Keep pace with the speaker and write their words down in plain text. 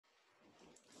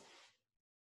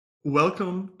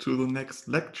Welcome to the next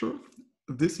lecture.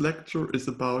 This lecture is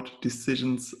about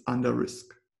decisions under risk.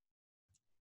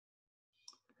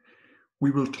 We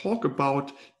will talk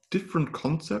about different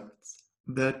concepts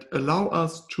that allow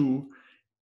us to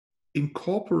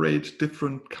incorporate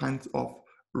different kinds of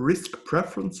risk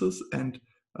preferences and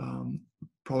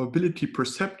probability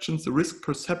perceptions, risk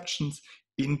perceptions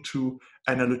into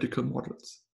analytical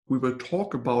models. We will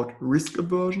talk about risk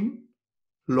aversion,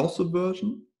 loss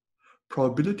aversion,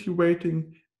 probability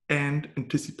weighting, and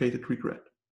anticipated regret.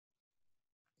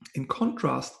 In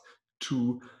contrast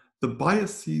to the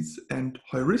biases and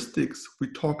heuristics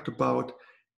we talked about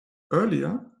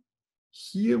earlier,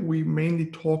 here we mainly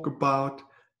talk about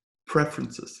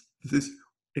preferences. This is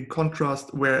in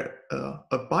contrast where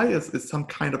a bias is some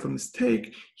kind of a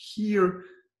mistake. Here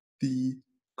the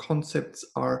concepts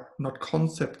are not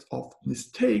concepts of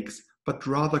mistakes, but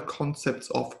rather concepts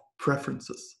of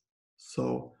preferences.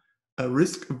 So a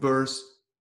risk-averse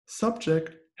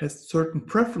subject has certain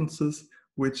preferences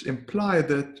which imply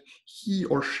that he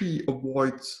or she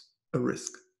avoids a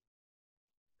risk.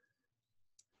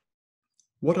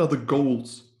 What are the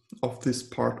goals of this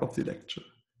part of the lecture?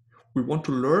 We want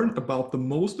to learn about the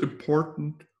most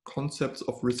important concepts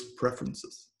of risk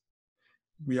preferences.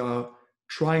 We are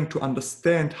trying to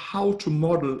understand how to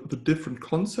model the different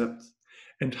concepts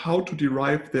and how to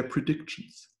derive their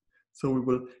predictions. So we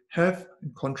will have,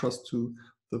 in contrast to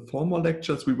the former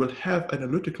lectures, we will have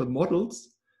analytical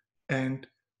models and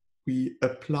we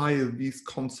apply these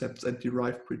concepts and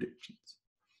derive predictions.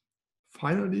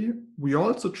 Finally, we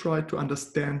also try to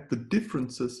understand the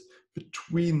differences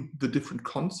between the different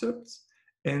concepts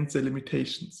and their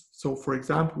limitations. So for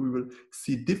example, we will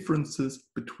see differences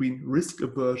between risk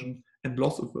aversion and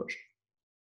loss aversion.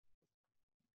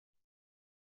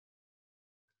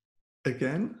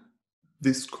 Again,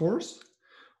 this course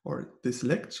or this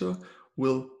lecture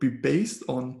will be based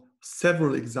on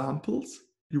several examples.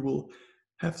 You will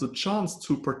have the chance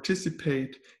to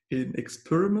participate in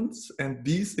experiments, and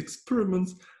these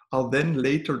experiments are then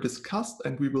later discussed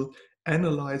and we will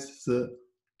analyze the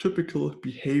typical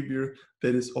behavior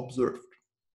that is observed.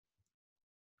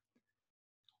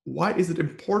 Why is it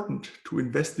important to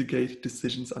investigate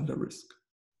decisions under risk?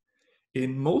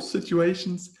 In most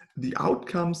situations, the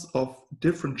outcomes of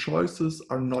different choices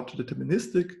are not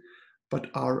deterministic, but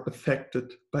are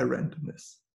affected by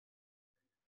randomness.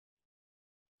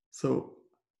 So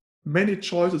many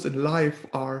choices in life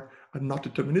are not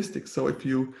deterministic. So if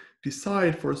you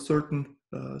decide for a certain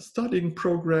studying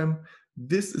program,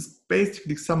 this is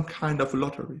basically some kind of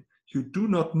lottery. You do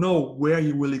not know where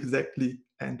you will exactly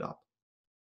end up.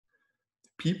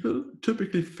 People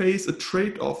typically face a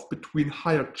trade-off between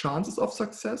higher chances of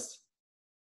success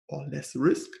or less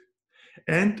risk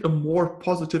and a more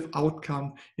positive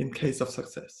outcome in case of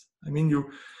success. I mean, you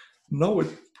know it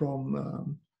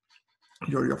from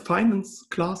your finance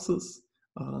classes.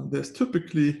 There's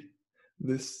typically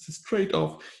this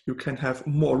trade-off. You can have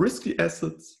more risky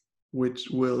assets which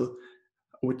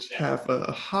have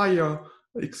a higher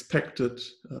expected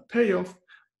payoff,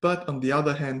 but on the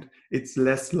other hand, it's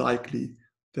less likely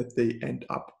that they end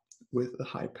up with a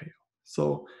high payoff.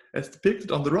 So as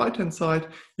depicted on the right-hand side,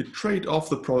 you trade off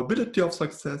the probability of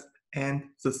success and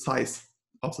the size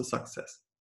of the success.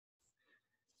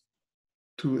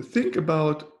 To think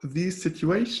about these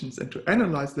situations and to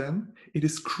analyze them, it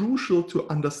is crucial to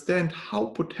understand how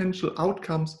potential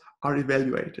outcomes are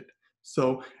evaluated.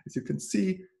 So as you can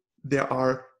see, there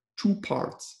are two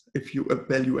parts if you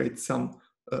evaluate some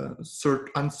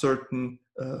uncertain,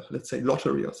 let's say,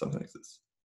 lottery or something like this.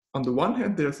 On the one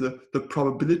hand, there's the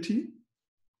probability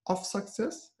of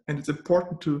success, and it's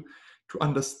important to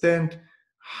understand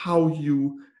how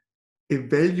you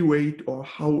evaluate or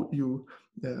how you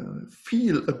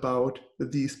feel about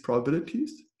these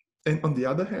probabilities. And on the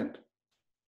other hand,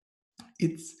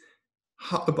 it's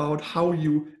about how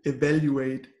you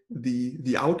evaluate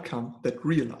the outcome that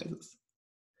realizes.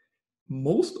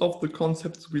 Most of the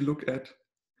concepts we look at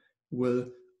will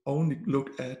only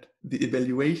look at the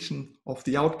evaluation of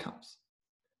the outcomes,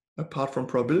 apart from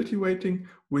probability weighting,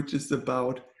 which is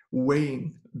about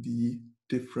weighing the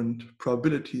different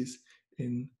probabilities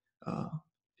in,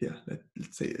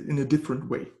 let's say, in a different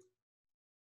way.